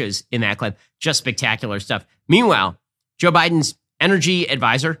the bushes in that clip. Just spectacular stuff. Meanwhile, Joe Biden's energy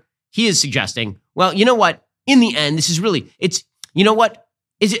advisor, he is suggesting, well, you know what? In the end,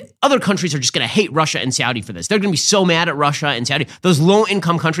 other countries are just going to hate Russia and Saudi for this. They're going to be so mad at Russia and Saudi. Those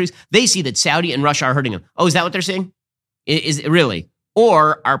low-income countries, they see that Saudi and Russia are hurting them. Oh, is that what they're saying? Is it really?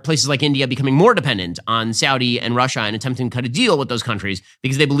 Or are places like India becoming more dependent on Saudi and Russia and attempting to cut a deal with those countries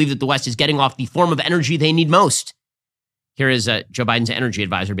because they believe that the West is getting off the form of energy they need most? Here is Joe Biden's energy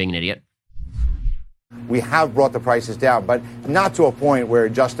advisor being an idiot. We have brought the prices down, but not to a point where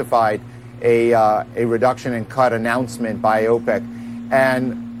it justified a reduction in cut announcement by OPEC.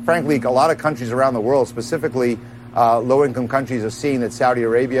 And frankly, a lot of countries around the world, specifically low-income countries, are seeing that Saudi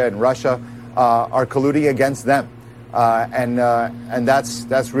Arabia and Russia are colluding against them. And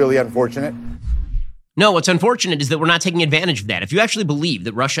that's really unfortunate. No, what's unfortunate is that we're not taking advantage of that. If you actually believe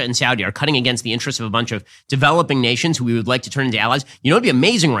that Russia and Saudi are cutting against the interests of a bunch of developing nations who we would like to turn into allies, you know what'd be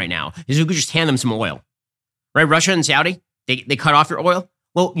amazing right now is if we could just hand them some oil. Right? Russia and Saudi, they cut off your oil.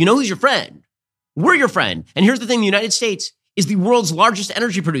 Well, you know who's your friend? We're your friend. And here's the thing, the United States is the world's largest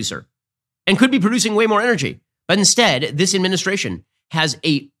energy producer and could be producing way more energy. But instead, this administration has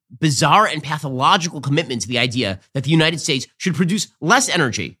a bizarre and pathological commitment to the idea that the United States should produce less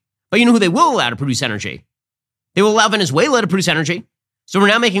energy. But you know who they will allow to produce energy? They will allow Venezuela to produce energy. So we're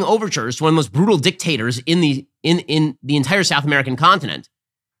now making overtures to one of the most brutal dictators in the entire South American continent,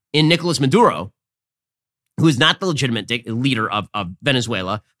 in Nicolas Maduro, who is not the legitimate leader of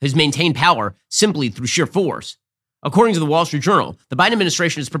Venezuela, has maintained power simply through sheer force. According to the Wall Street Journal, the Biden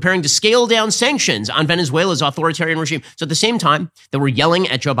administration is preparing to scale down sanctions on Venezuela's authoritarian regime. So at the same time that we're yelling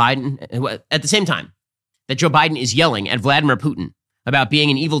at Joe Biden, at the same time that Joe Biden is yelling at Vladimir Putin about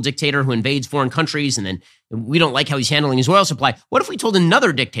being an evil dictator who invades foreign countries, and then we don't like how he's handling his oil supply, what if we told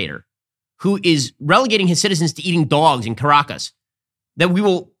another dictator who is relegating his citizens to eating dogs in Caracas that we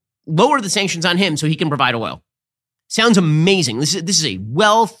will lower the sanctions on him so he can provide oil? Sounds amazing. This is a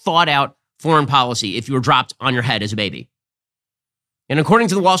well thought out foreign policy if you were dropped on your head as a baby. And according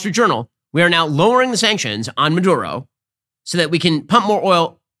to the Wall Street Journal, we are now lowering the sanctions on Maduro so that we can pump more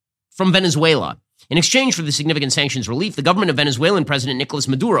oil from Venezuela. In exchange for the significant sanctions relief, the government of Venezuelan President Nicolas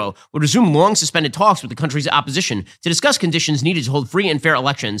Maduro would resume long suspended talks with the country's opposition to discuss conditions needed to hold free and fair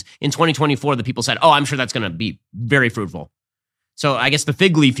elections in 2024. The people said, oh, I'm sure that's going to be very fruitful. So I guess the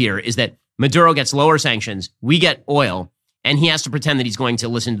fig leaf here is that Maduro gets lower sanctions, we get oil, and he has to pretend that he's going to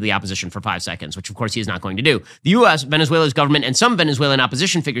listen to the opposition for 5 seconds, which of course he is not going to do. The U.S., Venezuela's government, and some Venezuelan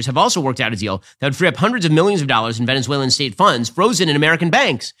opposition figures have also worked out a deal that would free up hundreds of millions of dollars in Venezuelan state funds frozen in American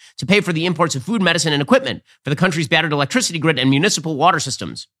banks to pay for the imports of food, medicine, and equipment for the country's battered electricity grid and municipal water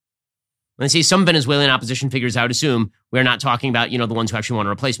systems. When I say some Venezuelan opposition figures, I would assume we're not talking about, the ones who actually want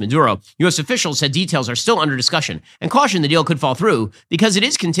to replace Maduro. U.S. officials said details are still under discussion and cautioned the deal could fall through because it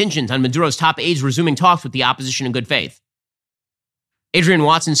is contingent on Maduro's top aides resuming talks with the opposition in good faith. Adrienne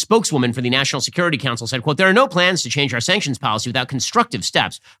Watson, spokeswoman for the National Security Council, said, quote, there are no plans to change our sanctions policy without constructive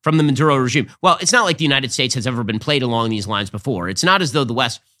steps from the Maduro regime. Well, it's not like the United States has ever been played along these lines before. It's not as though the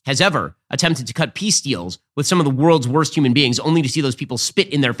West has ever attempted to cut peace deals with some of the world's worst human beings only to see those people spit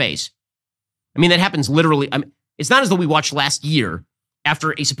in their face. I mean, that happens literally. It's not as though we watched last year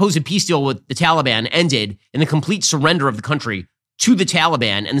after a supposed peace deal with the Taliban ended in the complete surrender of the country to the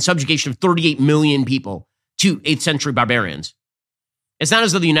Taliban and the subjugation of 38 million people to 8th century barbarians. It's not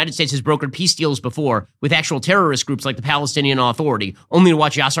as though the United States has brokered peace deals before with actual terrorist groups like the Palestinian Authority, only to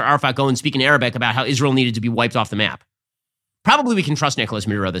watch Yasser Arafat go and speak in Arabic about how Israel needed to be wiped off the map. Probably we can trust Nicolas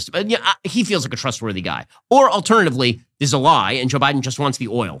Maduro this, but he feels like a trustworthy guy. Or alternatively, this is a lie and Joe Biden just wants the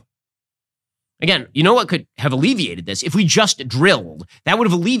oil. Again, you know what could have alleviated this? If we just drilled, that would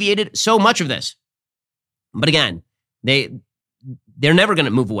have alleviated so much of this. But again, they're never going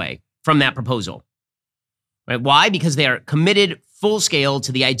to move away from that proposal. Right? Why? Because they are committed full scale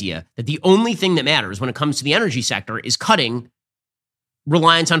to the idea that the only thing that matters when it comes to the energy sector is cutting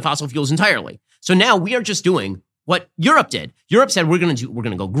reliance on fossil fuels entirely. So now we are just doing what Europe did. Europe said, we're going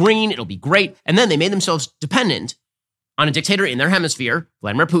to go green. It'll be great. And then they made themselves dependent on a dictator in their hemisphere,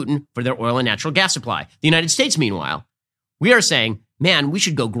 Vladimir Putin, for their oil and natural gas supply. The United States, meanwhile, we are saying, man, we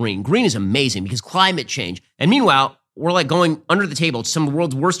should go green. Green is amazing because climate change. And meanwhile, we're like going under the table to some of the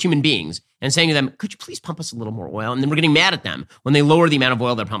world's worst human beings and saying to them, could you please pump us a little more oil? And then we're getting mad at them when they lower the amount of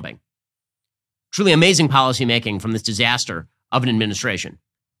oil they're pumping. Truly amazing policy making from this disaster of an administration.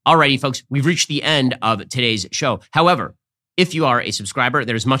 Alrighty, folks, we've reached the end of today's show. However, if you are a subscriber,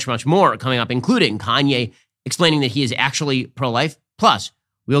 there's much, much more coming up, including Kanye explaining that he is actually pro-life. Plus,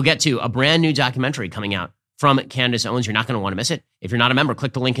 we'll get to a brand new documentary coming out from Candace Owens. You're not going to want to miss it. If you're not a member,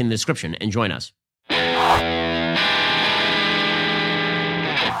 click the link in the description and join us.